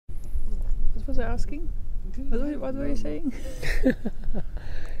was I asking? What were you saying?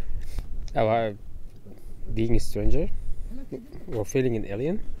 About being a stranger or feeling an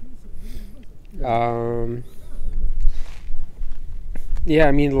alien. Yeah,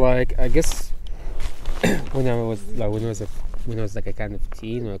 I mean, like, I guess when I was like a kind of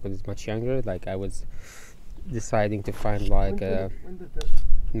teen, or I was much younger, like I was deciding to find like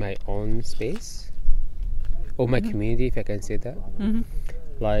my own space or my community, if I can say that.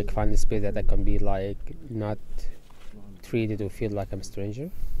 Like find a space that I can be like not treated or feel like I'm a stranger,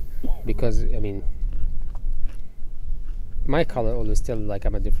 because I mean my color always still like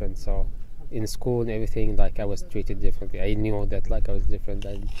I'm a different. So in school and everything, like I was treated differently. I knew that like I was different,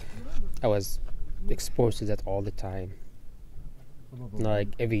 and I was exposed to that all the time. Like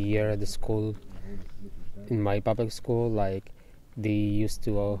every year at the school, in my public school, like they used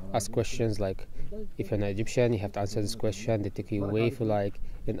to ask questions like, if you're not Egyptian, you have to answer this question. They take you away for like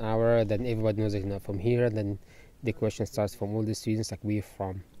an hour, then everybody knows that you're not from here, and then the question starts from all the students, like, where you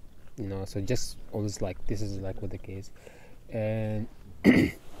from, you know. So just always like this is like what the case. And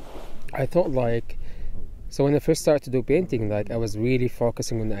I thought like, so when I first started to do painting, like I was really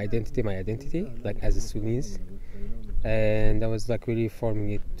focusing on my identity, like as a Sudanese, and I was like really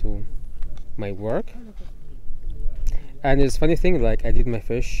forming it to my work. And it's funny thing, like I did my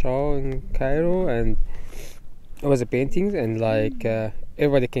first show in Cairo, and it was a painting, and like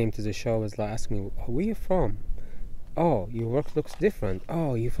everybody came to the show was like asking me, where you from? Oh, your work looks different.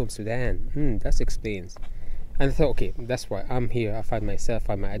 Oh, you're from Sudan. That explains. And I thought, okay, that's why I'm here. I find myself,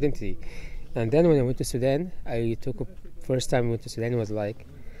 find my identity. And then when I went to Sudan, first time I went to Sudan was like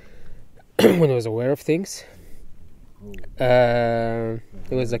when I was aware of things. It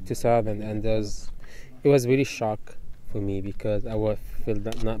was like 2000, and it was really shock for me, because I would feel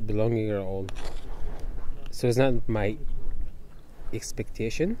not belonging at all. So it's not my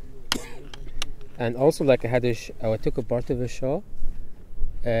expectation. And also like I took a part of the show,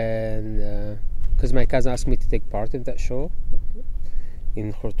 and because my cousin asked me to take part in that show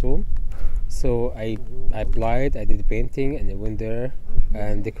in Khartoum, so I applied, I did the painting, and I went there,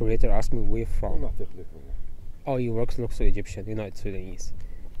 and the curator asked me where you're from. Oh, your work looks so Egyptian, you're not Sudanese.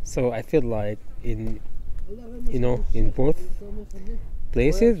 So I feel like in both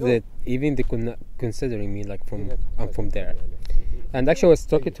places that even they could not considering me like I'm from there. And actually I was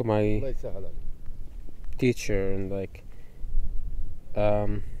talking to my teacher, and like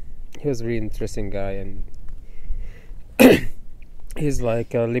he was a really interesting guy, and he's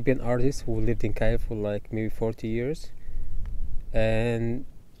like a Libyan artist who lived in Cairo for like maybe 40 years, and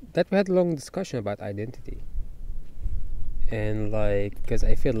that we had a long discussion about identity. And like, because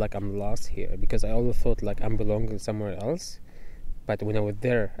I feel like I'm lost here, because I always thought like I'm belonging somewhere else, but when I was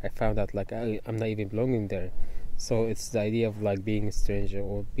there I found out like I'm not even belonging there. So it's the idea of like being a stranger,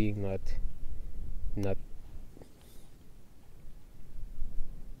 or being not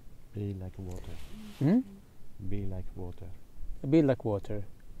Be like water. Be like water. Be like water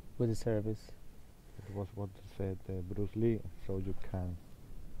with the service. It was what said Bruce Lee, so you can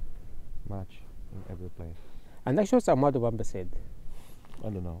match in every place. And actually what Ahmad Bamba said, I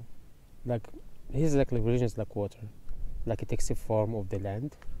don't know. like his like religion is like water, like it takes the form of the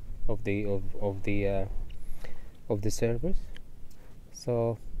land, of the service.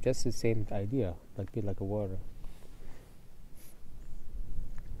 So just the same idea, like be like a water.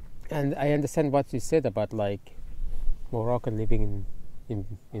 And I understand what you said about like Moroccan living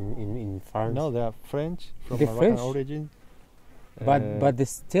in France. No, they are French from The Moroccan French? origin. But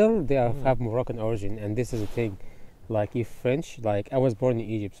they have Moroccan origin, and this is the thing. Like if French, like I was born in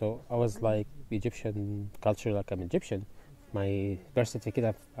Egypt, so I was like Egyptian culture, like I'm Egyptian. My birth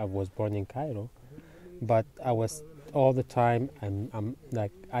certificate, I was born in Cairo, but I was all the time. I'm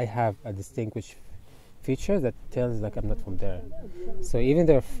like I have a distinguished feature that tells like I'm not from there. So even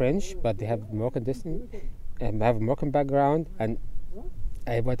they're French, but they have Moroccan have a Moroccan background, and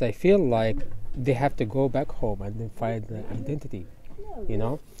but I feel like they have to go back home and then find the identity, you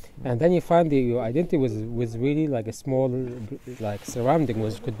know. And then you find your identity was really like a small like surrounding,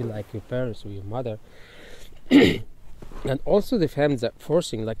 which could be like your parents or your mother. And also the families that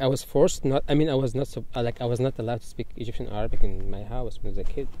forcing, like I was forced not, I mean I was not I was not allowed to speak Egyptian Arabic in my house when I was a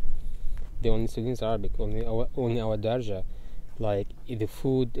kid. The only students Arabic, only our darja, like the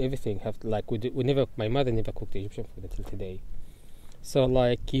food, everything have like my mother never cooked Egyptian food until today. So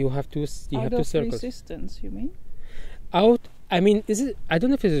like you have two circles. Resistance, you mean? I mean, I don't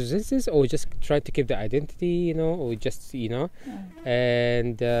know if it's resistance or just trying to keep the identity, you know, or just, you know.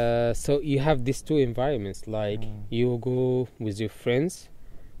 And so you have these two environments, like you go with your friends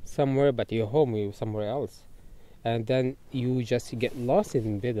somewhere, but you're home with somewhere else. and then you just get lost in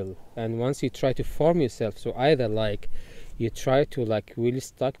the middle. And once you try to form yourself, so either like you try to like really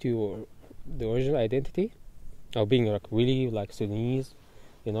stuck to the original identity, or being like really like Sudanese,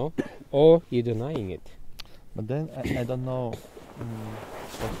 you know, or you're denying it. But then I don't know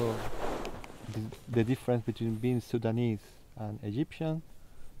also the difference between being Sudanese and Egyptian.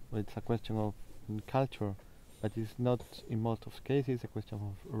 Well, it's a question of culture, but it's not in most of cases a question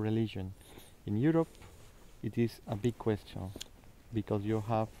of religion. In Europe, it is a big question because you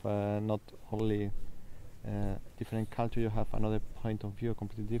have not only different culture, you have another point of view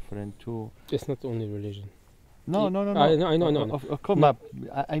completely different too. It's not only religion. No. I know. Of course, but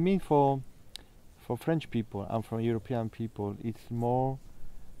I mean for French people and for European people, it's more.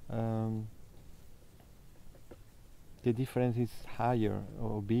 The difference is higher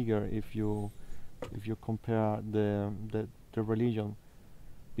or bigger if you compare the religion,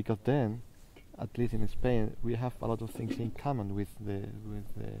 because then, at least in Spain, we have a lot of things in common with the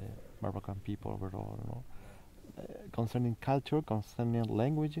Moroccan people overall. You know? Concerning culture, concerning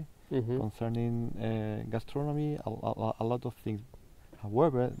language, concerning gastronomy, a lot of things.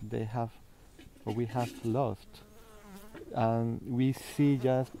 However, we have lost, and we see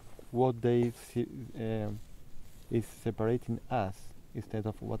just what they see, is separating us instead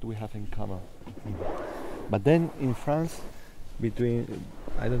of what we have in common. But then in France, between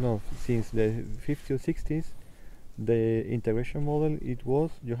I don't know, since the 50s or 60s, the integration model it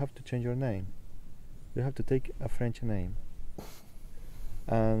was you have to change your name, you have to take a French name.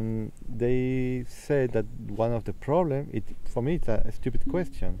 And they said that one of the problem, for me it's a stupid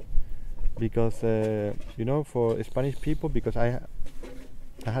question, because for Spanish people, because I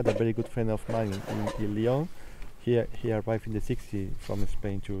had a very good friend of mine in Lyon. He arrived in the 60s from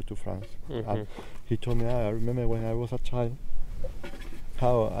Spain to France. And he told me, I remember when I was a child,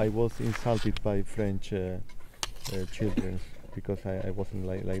 how I was insulted by French children because I wasn't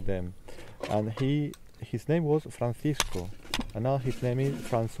like them. And his name was Francisco, and now his name is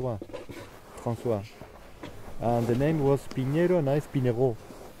François. And the name was Pinheiro, and now it's Pinheiro.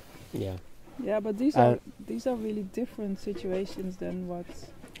 Yeah. Yeah, but these are really different situations than what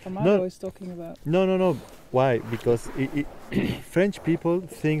Amado is talking about. No. Why? Because French people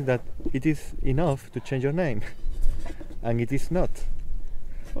think that it is enough to change your name, and it is not.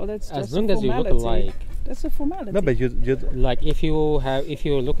 Well, that's just as long a as you formality. look alike. That's a formality. No, but you like if you're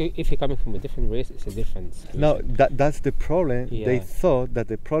coming from a different race, it's a difference. No, that's the problem. Yeah. They thought that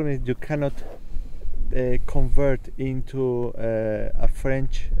the problem is you cannot convert into a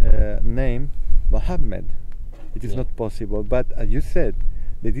French name Mohammed. It is not possible. But as you said,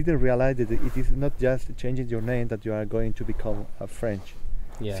 they didn't realize that it is not just changing your name that you are going to become a French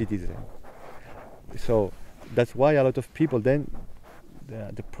citizen. So that's why a lot of people then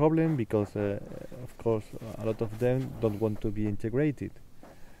the problem, because of course a lot of them don't want to be integrated,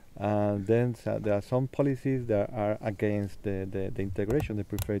 and then there are some policies that are against the integration. They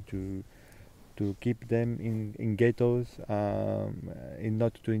prefer to keep them in ghettos, in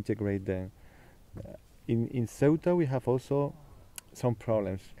not to integrate them. In Ceuta we have also some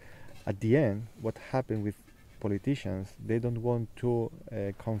problems. At the end, what happened with politicians, they don't want to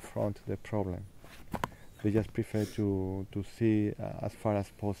confront the problem. They just prefer to see as far as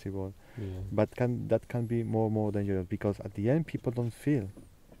possible. Yeah. But that can be more dangerous, because at the end people don't feel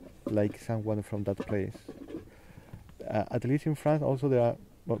like someone from that place. At least in France also there are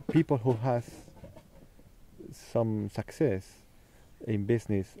people who has some success in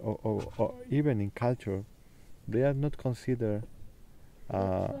business or even in culture. They are not considered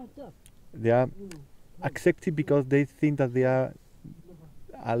they are accepted because they think that they are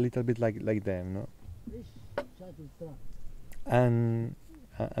a little bit like them, no? And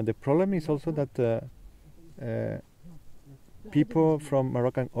the problem is also that people from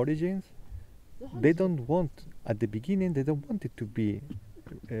Moroccan origins, they don't want, at the beginning, they don't want it to be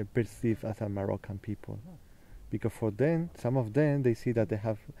perceived as a Moroccan people, because for them, some of them, they see that they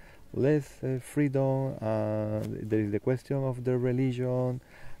have less freedom. There is the question of their religion.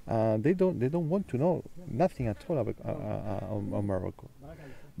 They don't want to know nothing at all about on Morocco.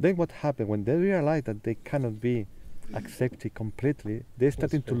 Then what happened when they realize that they cannot be accepted completely? They're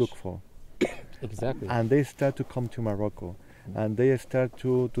starting to look for. Exactly. And they start to come to Morocco, and they start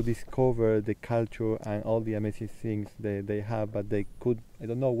to discover the culture and all the amazing things they have, but they could, I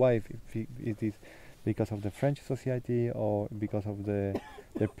don't know why, if it is because of the French society or because of their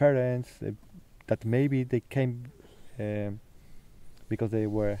parents, that maybe they came because they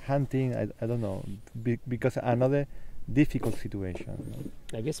were hunting, I don't know, because another difficult situation.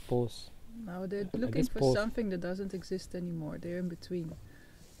 I guess both. No, they're looking for something that doesn't exist anymore. They're in between.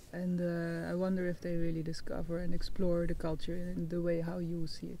 And I wonder if they really discover and explore the culture in the way how you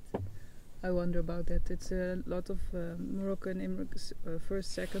see it. I wonder about that. It's a lot of Moroccan immigrants,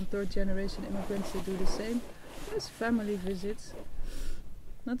 first, second, third generation immigrants, they do the same. There's family visits.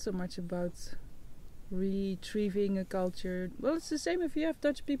 Not so much about retrieving a culture. Well, it's the same if you have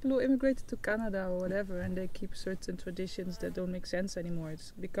Dutch people who immigrated to Canada or whatever, and they keep certain traditions that don't make sense anymore.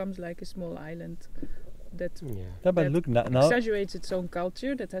 It becomes like a small island that, but that look now exaggerates its own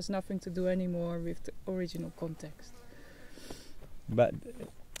culture that has nothing to do anymore with the original context. But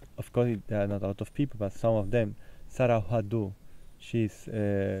of course, there are not a lot of people, but some of them. Sarah Hadou, she's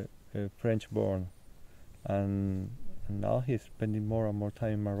French-born, and now he's spending more and more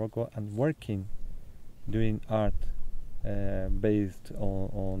time in Morocco and working, doing art based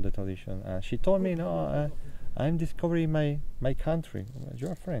on the tradition. She told me, "No, I'm discovering my country."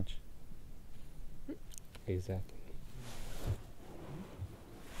 You're French. Exactly.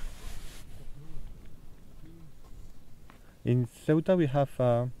 In Ceuta, we have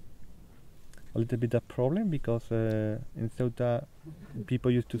a little bit of problem because in Ceuta,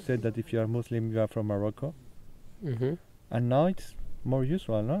 people used to say that if you are Muslim, you are from Morocco, and now it's more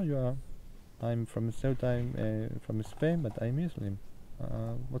usual. No, I'm from Ceuta, I'm from Spain, but I'm Muslim.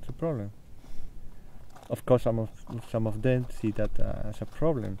 What's the problem? Of course, some of them see that as a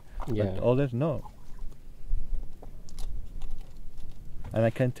problem, but others no. And I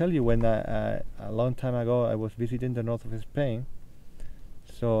can tell you, when a long time ago I was visiting the north of Spain,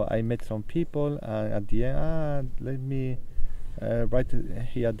 so I met some people, and at the end, let me write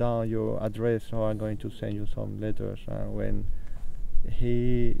here down your address, so I'm going to send you some letters. And when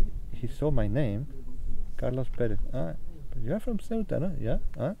he saw my name, Carlos Perez, but you are from Ceuta, no?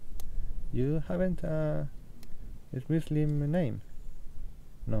 Yeah? You haven't this Muslim name?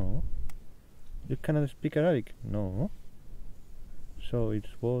 No. You cannot speak Arabic? No. So it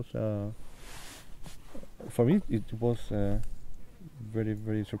was, for me, it was very,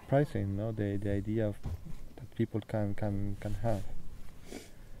 very surprising, no? The idea of that people can have.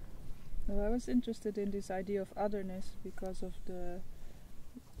 Well, I was interested in this idea of otherness because of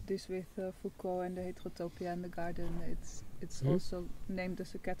this with Foucault and the heterotopia in the garden. It's also named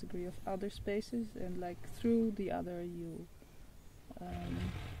as a category of other spaces, and like through the other you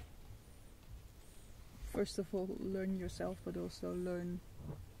first of all learn yourself, but also learn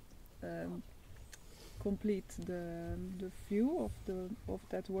complete the view of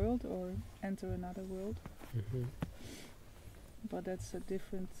that world, or enter another world. But that's a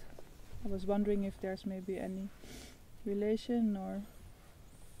different. I was wondering if there's maybe any relation, or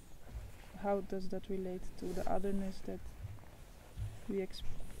how does that relate to the otherness that we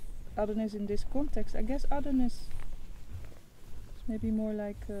otherness in this context. I guess otherness is maybe more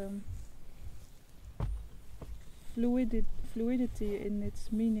like fluidity in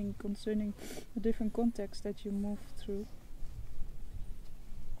its meaning concerning the different contexts that you move through,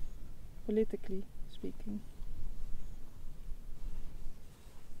 politically speaking.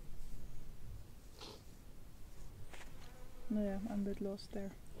 No, yeah, I'm a bit lost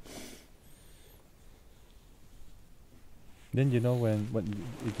there. Then when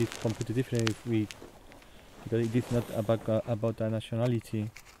it is completely different if because it is not about a nationality,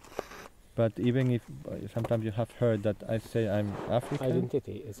 but even if sometimes you have heard that I say I'm African.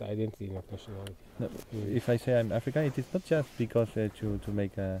 Identity is identity, not nationality. No, if I say I'm African, it is not just because to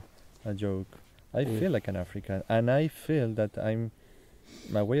make a joke. I feel like an African, and I feel that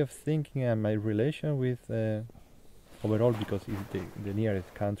my way of thinking and my relation with overall, because it's the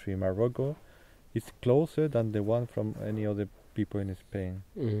nearest country, Morocco, is closer than the one from any other people in Spain.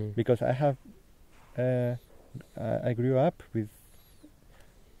 Because I have I grew up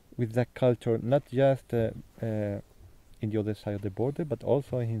with that culture, not just in the other side of the border, but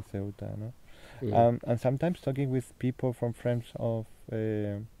also in Ceuta, no? And sometimes talking with people from friends of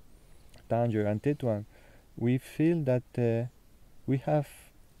Tanger and Tetuan, we feel that we have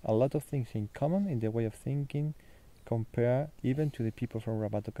a lot of things in common in the way of thinking, compared even to the people from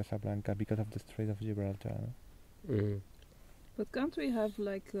Rabat or Casablanca, because of the Strait of Gibraltar. No? But can't we have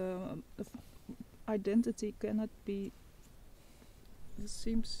like identity cannot be? It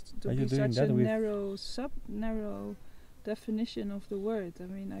seems to be such a narrow definition of the word. I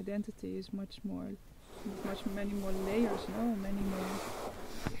mean, identity is many more layers, no? Many more.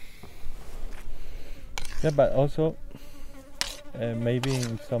 Yeah, but also maybe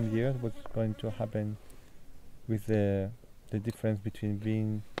in some years what's going to happen with the difference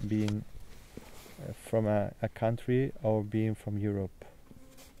between being from a country or being from Europe,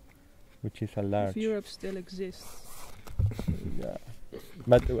 which is a large. If Europe still exists. Yeah.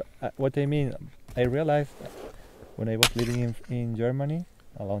 But what I mean, I realized when I was living in Germany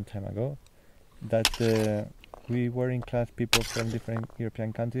a long time ago, that we were in class people from different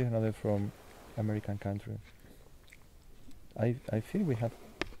European countries and others from American countries. I feel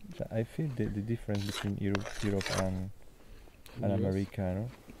the difference between Europe and Yes. America, no?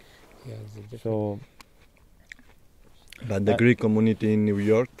 Yeah, it's a different. So But the Greek community in New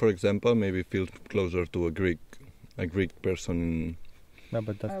York, for example, maybe feels closer to a Greek person. no,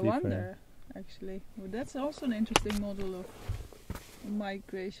 but that's I different. wonder, actually. Well, that's also an interesting model of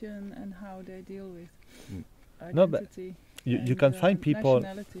migration and how they deal with No, but identity. You can find people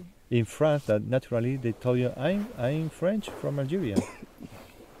nationality. in France that naturally they tell you, I'm French from Algeria,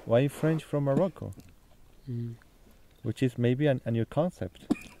 or I'm French from Morocco, Mm. which is maybe a new concept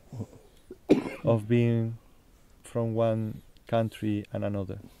of being from one country and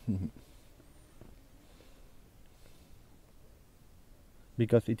another.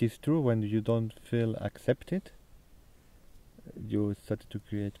 Because it is true, when you don't feel accepted, you start to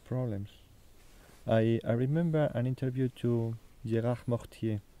create problems. I remember an interview to Gérard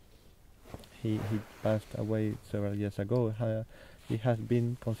Mortier. He passed away several years ago. He has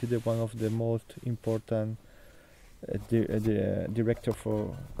been considered one of the most important director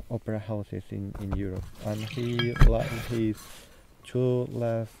for opera houses in Europe. And his 2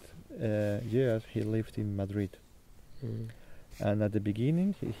 last years he lived in Madrid. Mm. And at the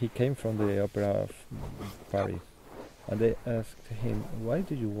beginning he came from the opera of Paris. And they asked him, why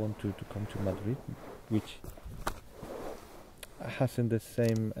do you want to come to Madrid, which hasn't the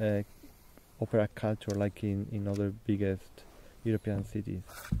same opera culture like in other biggest European cities?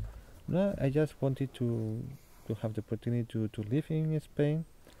 No, I just wanted to have the opportunity to live in Spain,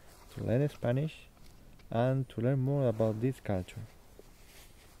 to learn Spanish, and to learn more about this culture.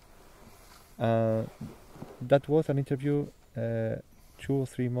 That was an interview 2 or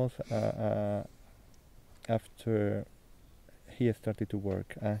 3 months after he started to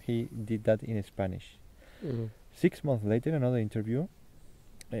work, and he did that in Spanish. Mm. 6 months later, another interview,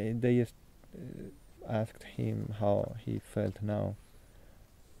 they asked him how he felt now.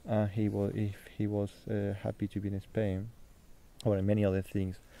 If he was happy to be in Spain, or many other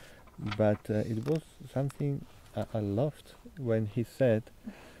things. But it was something I loved when he said,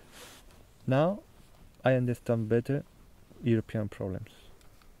 now I understand better European problems.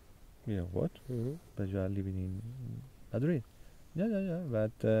 You know, what? Mm-hmm. But you are living in Madrid. Yeah.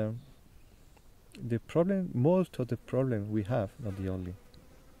 But the problem, most of the problem we have, not the only,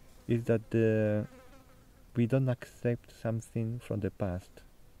 is that we don't accept something from the past.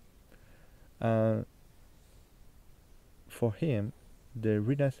 For him, the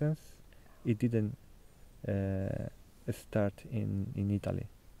Renaissance, it didn't start in Italy.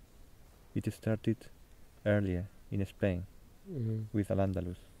 It started earlier in Spain with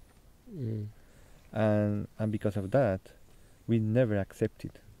Al-Andalus. And because of that, we never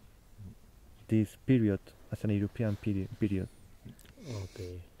accepted this period as an European period.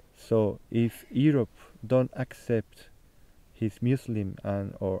 Okay. So if Europe don't accept his Muslim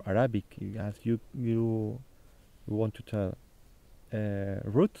or Arabic, as you want to tell,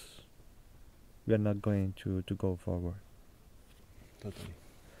 roots, we are not going to go forward. Totally.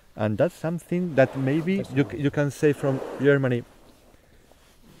 And that's something that maybe you can say from Germany,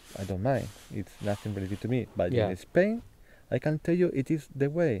 I don't mind, it's nothing related to me. But in Spain, I can tell you it is the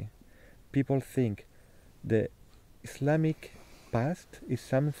way people think. The Islamic past is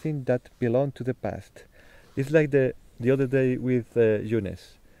something that belongs to the past. It's like the other day with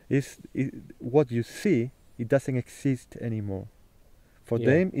Yunus. What you see, it doesn't exist anymore. For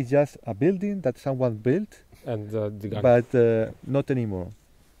them, it's just a building that someone built, but not anymore.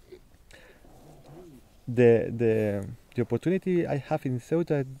 The opportunity I have in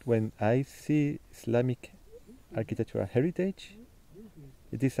Ceuta when I see Islamic architectural heritage,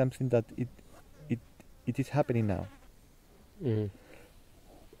 it is something that it is happening now. Mm-hmm.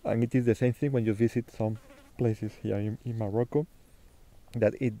 And it is the same thing when you visit some places here in Morocco,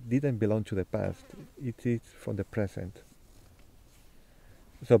 that it didn't belong to the past, it is from the present.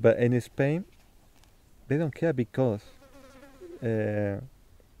 So, but in Spain, they don't care because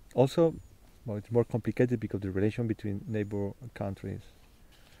also, well, it's more complicated because of the relation between neighbor countries.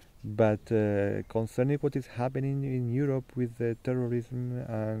 But concerning what is happening in Europe with the terrorism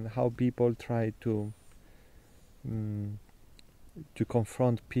and how people try to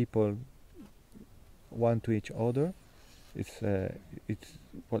confront people one to each other, it's the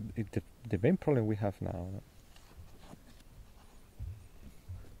main problem we have now.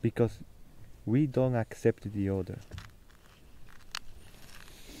 Because we don't accept the other.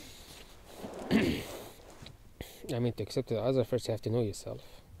 I mean, to accept the other, first you have to know yourself.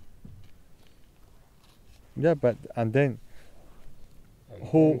 Yeah, and then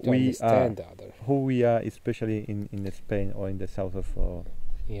who to we understand are, the other. who we are, especially in Spain or in the south of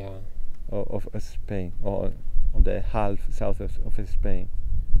Yeah, Spain, or on the half south of Spain,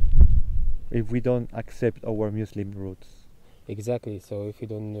 if we don't accept our Muslim roots. exactly. So if you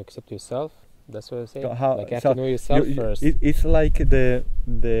don't accept yourself, that's what I say. So how- Like you have so to know yourself first. It's like the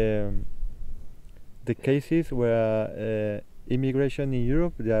cases where immigration in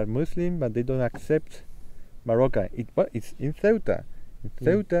Europe, they are Muslim, but they don't accept Moroccan. It's in Ceuta. In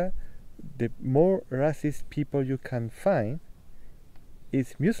Ceuta, the more racist people you can find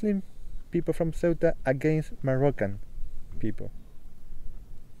is Muslim people from Ceuta against Moroccan people.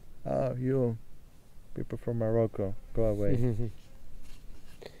 Oh, you people from Morocco, go away.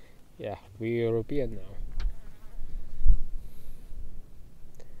 Yeah, we're European now.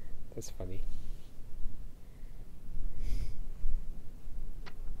 That's funny.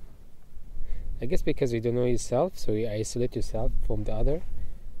 I guess because you don't know yourself, so you isolate yourself from the other.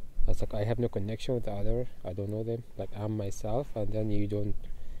 It's like I have no connection with the other. I don't know them. Like I'm myself, and then you don't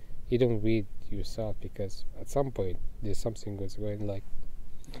read yourself, because at some point there's something goes going, like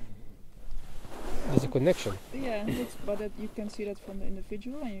there's a connection. Yeah, but you can see that from the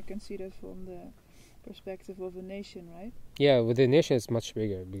individual, and you can see that from the perspective of a nation, right? Yeah, with the nation it's much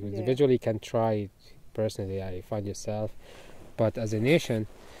bigger, because Yeah. individually you can try it personally. Yeah, you find yourself, but as a nation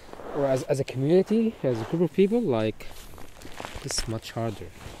or as a community, as a group of people, like it's much harder.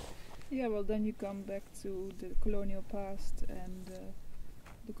 Yeah, well, then you come back to the colonial past and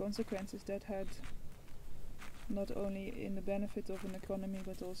the consequences that had, not only in the benefit of an economy,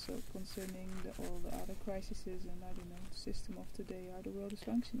 but also concerning all the other crises and, I don't know, the system of today, how the world is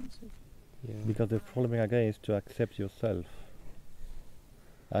functioning. So. Yeah. Because the problem again is to accept yourself.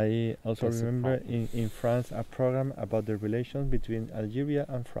 I also That's the remember problem. in France a program about the relations between Algeria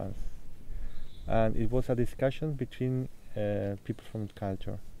and France, and it was a discussion between people from the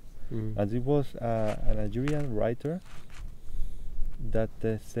culture, and it was an Algerian writer that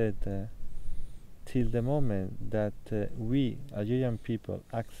said till the moment that we Algerian people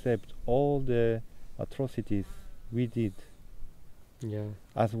accept all the atrocities we did, Yeah.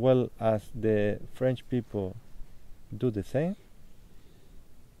 as well as the French people do the same,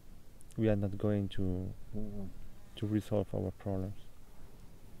 we are not going to resolve our problems.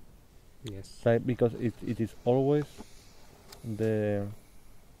 Yes. Like, because it is always the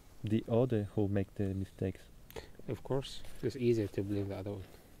other who make the mistakes. Of course, it's easier to blame the other one.